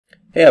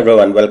Hey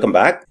everyone, welcome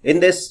back.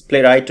 In this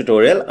Playwright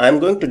tutorial, I'm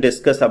going to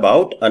discuss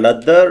about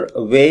another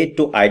way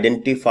to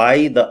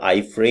identify the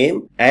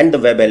iframe and the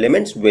web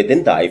elements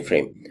within the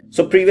iframe.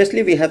 So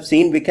previously we have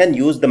seen we can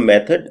use the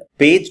method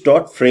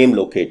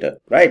page.frameLocator,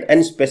 right,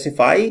 and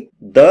specify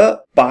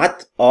the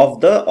path of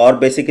the, or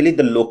basically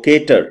the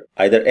locator,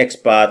 either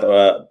XPath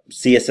or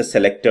CSS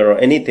selector or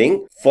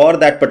anything for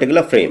that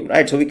particular frame,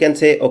 right? So we can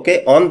say,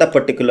 okay, on the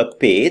particular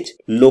page,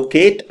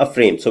 locate a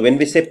frame. So when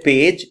we say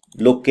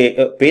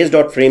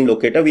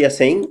page.frameLocator, we are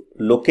saying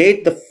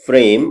locate the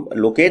frame,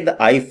 locate the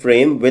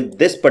iframe with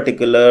this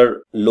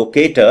particular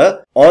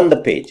locator on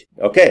the page.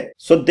 Okay,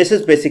 so this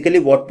is basically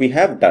what we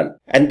have done,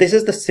 and this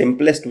is the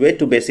simplest way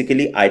to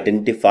basically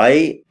identify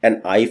an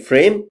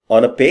iframe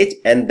on a page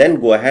and then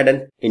go ahead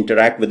and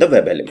interact with the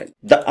web element.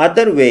 The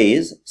other way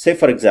is, say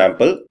for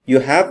example, you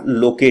have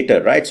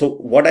locator, right? So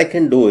what I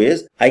can do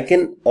is I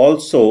can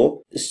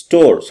also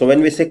store. So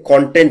when we say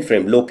content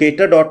frame,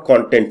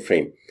 locator.content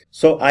frame,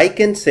 so I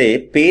can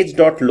say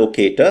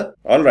page.locator.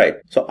 All right,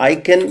 so I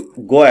can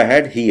go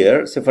ahead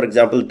here. So for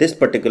example, this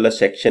particular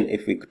section,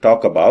 if we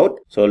talk about,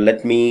 so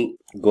let me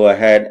go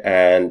ahead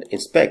and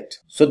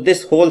inspect. So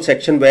this whole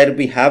section where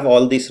we have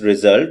all this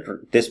result,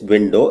 this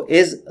window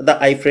is the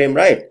iframe,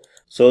 right?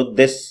 So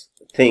this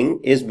thing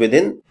is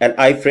within an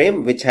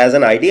iframe which has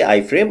an ID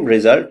iframe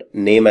result,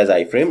 name as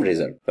iframe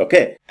result.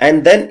 Okay,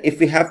 and then if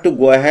we have to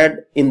go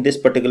ahead in this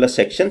particular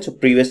section, so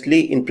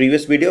previously in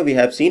previous video we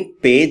have seen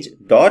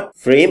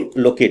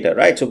page.frameLocator,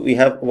 right? So we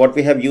have, what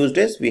we have used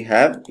is we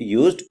have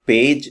used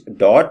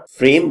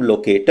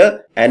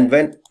page.frameLocator,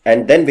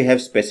 and then we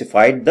have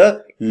specified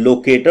the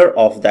locator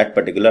of that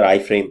particular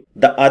iframe.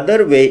 The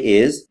other way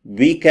is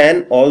we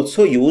can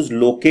also use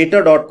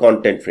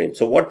locator.content frame.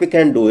 So what we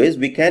can do is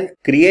we can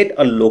create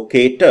a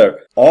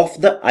locator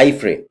of the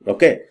iframe.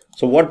 Okay,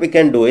 so what we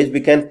can do is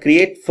we can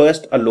create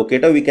first a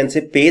locator. We can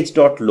say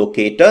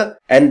page.locator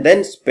and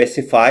then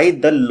specify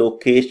the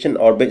location,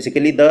 or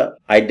basically the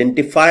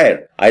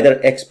identifier, either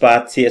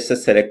XPath,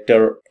 CSS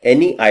selector,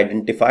 any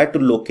identifier to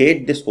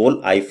locate this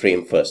whole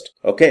iframe first.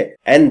 Okay,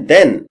 and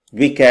then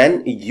we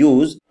can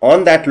use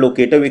on that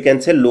locator, we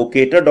can say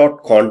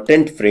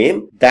locator.content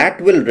frame,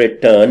 that will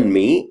return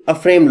me a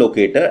frame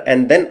locator,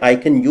 and then I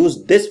can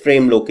use this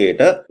frame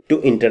locator to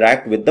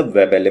interact with the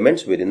web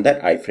elements within that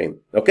iframe.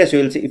 Okay, so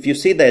you'll see, if you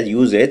see the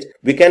usage,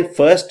 we can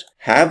first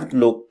have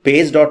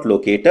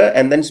page.locator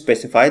and then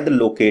specify the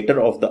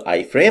locator of the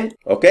iframe.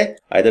 Okay,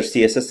 either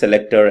CSS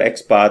selector,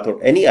 XPath, or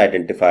any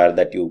identifier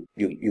that you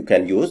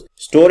can use.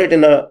 Store it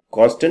in a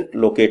constant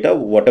locator,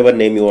 whatever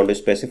name you want to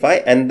specify,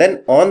 and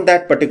then on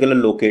that particular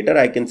locator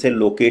I can say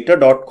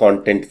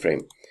locator.content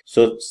frame.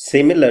 So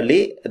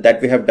similarly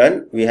that we have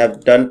done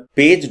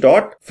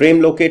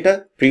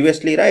page.frameLocator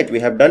previously, right?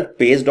 We have done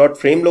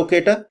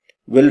page.frameLocator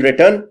will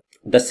return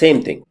the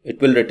same thing. It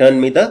will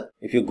return me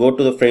if you go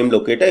to the frame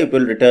locator, it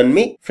will return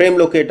me frame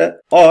locator,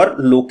 or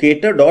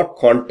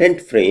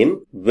locator.content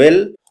frame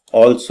will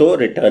also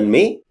return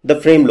me the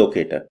frame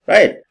locator,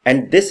 right?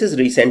 And this is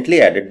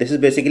recently added. This is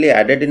basically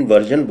added in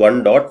version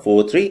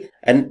 1.43,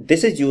 and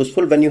this is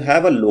useful when you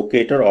have a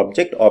locator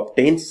object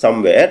obtained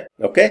somewhere.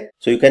 Okay,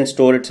 so you can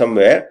store it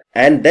somewhere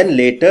and then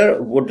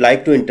later would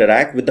like to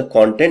interact with the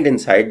content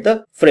inside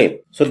the frame.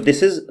 So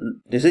this is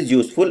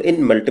useful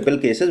in multiple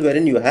cases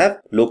wherein you have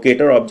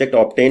locator object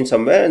obtained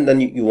somewhere and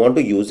then you want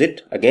to use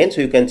it again.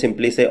 So you can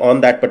simply say on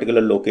that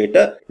particular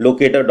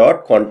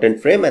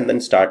locator.content frame and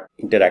then start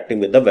interacting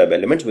with the web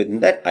elements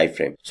within that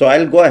iframe. So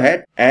I'll go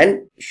ahead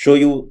and show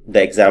you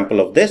the example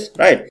of this,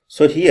 right?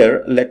 So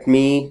here let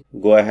me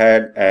go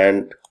ahead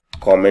and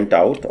comment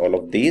out all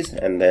of these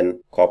and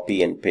then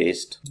copy and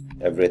paste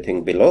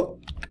everything below.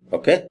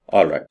 Okay,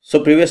 all right, so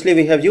previously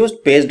we have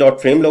used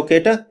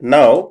page.frameLocator.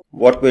 Now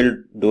what we'll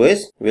do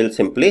is we'll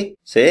simply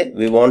say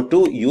we want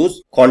to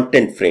use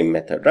content frame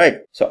method,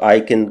 right? So I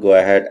can go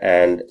ahead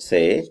and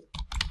say,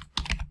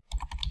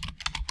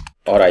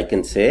 or I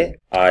can say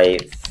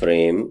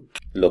iFrame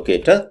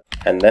locator,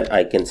 and then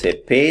I can say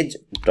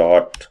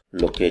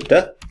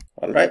page.locator.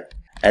 all right,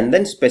 and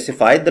then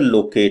specify the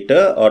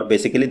locator, or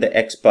basically the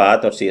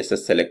XPath or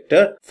CSS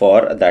selector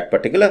for that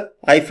particular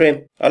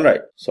iframe. All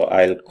right, so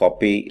I'll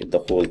copy the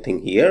whole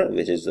thing here,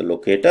 which is the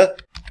locator,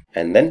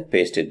 and then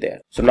paste it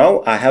there. So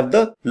now I have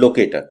the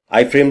locator,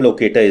 iframe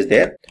locator is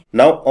there.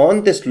 Now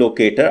on this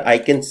locator I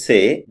can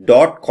say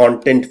dot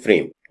content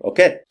frame.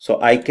 Okay, so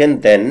I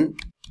can then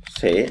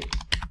say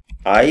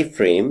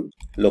iframe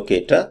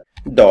locator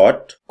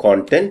dot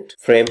content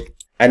frame,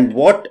 and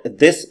what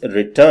this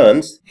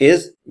returns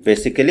is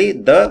basically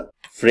the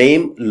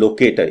frame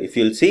locator. If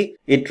you'll see,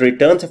 it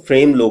returns a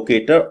frame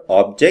locator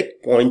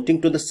object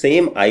pointing to the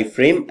same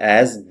iframe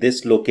as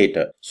this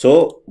locator.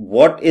 So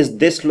what is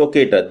this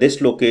locator?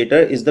 This locator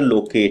is the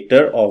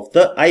locator of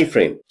the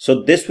iframe.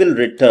 So this will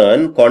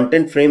return,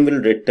 content frame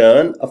will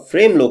return a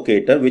frame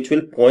locator which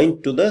will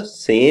point to the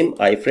same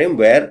iframe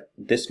where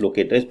this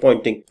locator is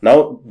pointing.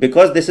 Now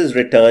because this is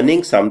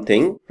returning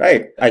something,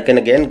 right, I can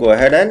again go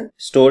ahead and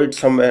store it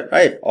somewhere,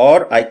 right?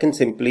 Or I can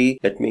simply,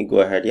 let me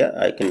go ahead, yeah,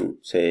 I can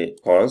say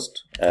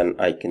const, and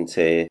I can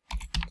say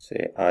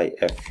say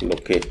if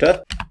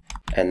locator,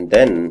 and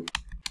then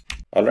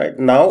all right,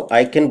 now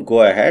I can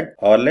go ahead,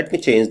 or let me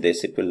change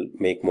this, it will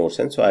make more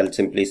sense. So I'll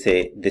simply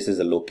say this is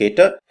a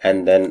locator,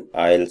 and then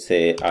I'll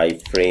say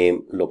iFrame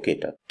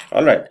locator.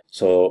 All right,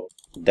 so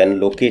then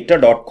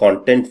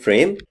locator.content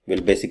frame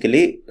will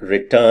basically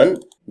return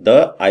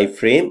the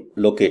iFrame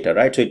locator,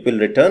 right? So it will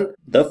return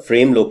the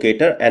frame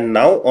locator, and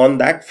now on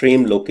that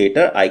frame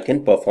locator I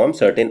can perform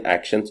certain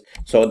actions.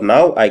 So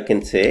now I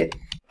can say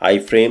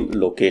iFrame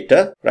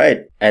locator,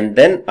 right? And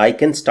then I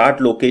can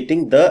start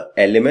locating the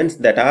elements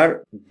that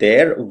are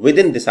there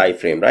within this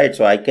iFrame, right?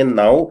 So I can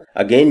now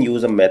again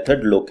use a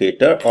method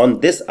locator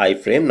on this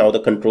iFrame. Now the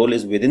control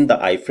is within the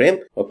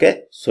iFrame.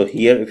 Okay, so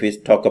here if we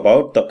talk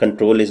about the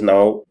control is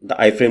now the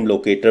iFrame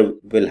locator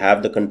will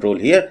have the control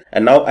here,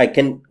 and now I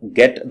can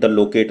get the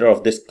locator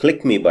of this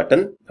click me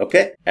button,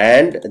 okay,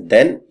 and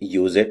then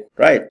use it,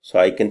 right? So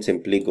I can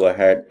simply go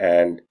ahead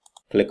and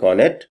click on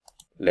it.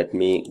 Let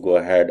me go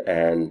ahead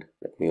and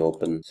let me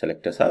open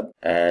selector sub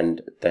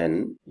and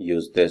then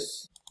use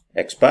this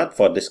XPath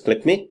for this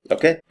click me,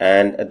 okay,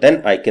 and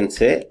then I can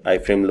say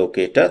iFrame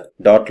locator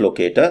dot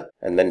locator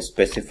and then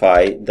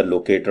specify the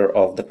locator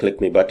of the click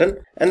me button,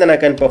 and then I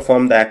can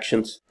perform the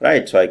actions,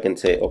 right? So I can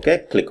say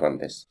okay, click on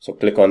this, so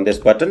click on this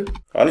button.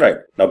 All right,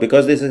 now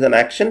because this is an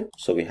action,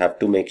 so we have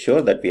to make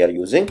sure that we are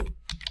using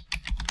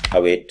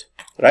await,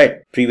 right?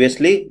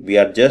 Previously we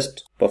are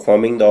just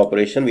performing the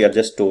operation, we are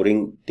just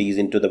storing these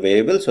into the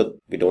variable, so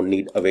we don't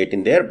need await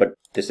in there, but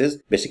this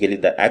is basically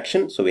the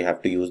action, so we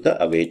have to use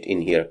the await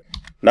in here.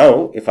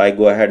 Now if I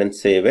go ahead and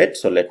save it,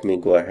 so let me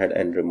go ahead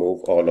and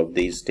remove all of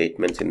these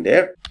statements in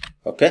there.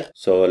 Okay,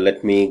 so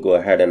let me go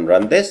ahead and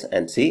run this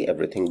and see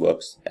everything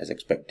works as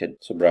expected.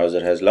 So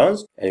browser has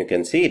launched and you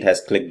can see it has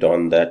clicked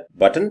on that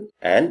button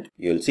and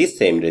you'll see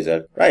same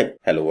result, right?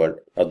 Hello world.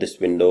 Now this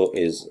window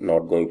is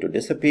not going to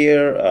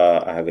disappear.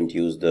 I haven't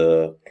used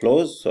the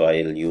close, so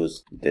I'll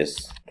use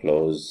this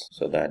close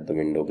so that the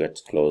window gets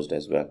closed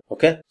as well.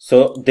 Okay,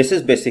 so this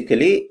is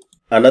basically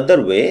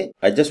another way.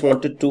 I just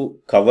wanted to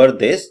cover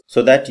this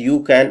so that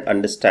you can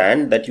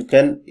understand that you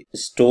can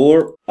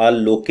store a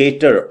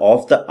locator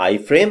of the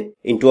iFrame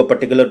into a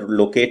particular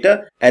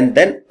locator, and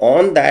then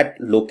on that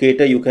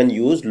locator you can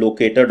use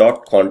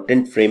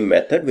locator.contentFrame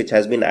method, which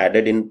has been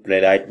added in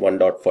Playwright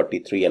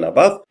 1.43 and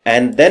above,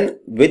 and then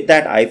with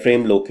that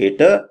iFrame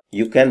locator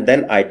you can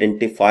then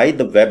identify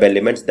the web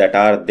elements that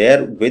are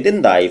there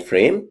within the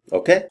iFrame,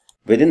 okay,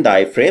 within the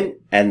iFrame,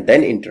 and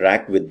then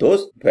interact with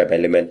those web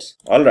elements.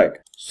 All right,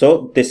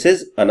 so this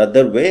is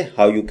another way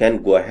how you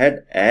can go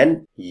ahead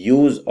and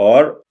use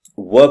or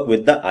work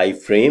with the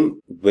iFrame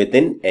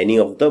within any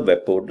of the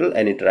web portal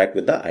and interact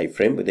with the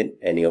iFrame within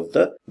any of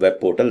the web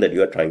portal that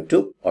you are trying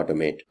to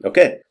automate.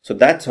 Okay, so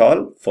that's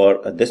all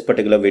for this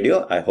particular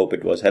video. I hope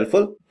it was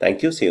helpful.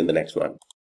 Thank you. See you in the next one.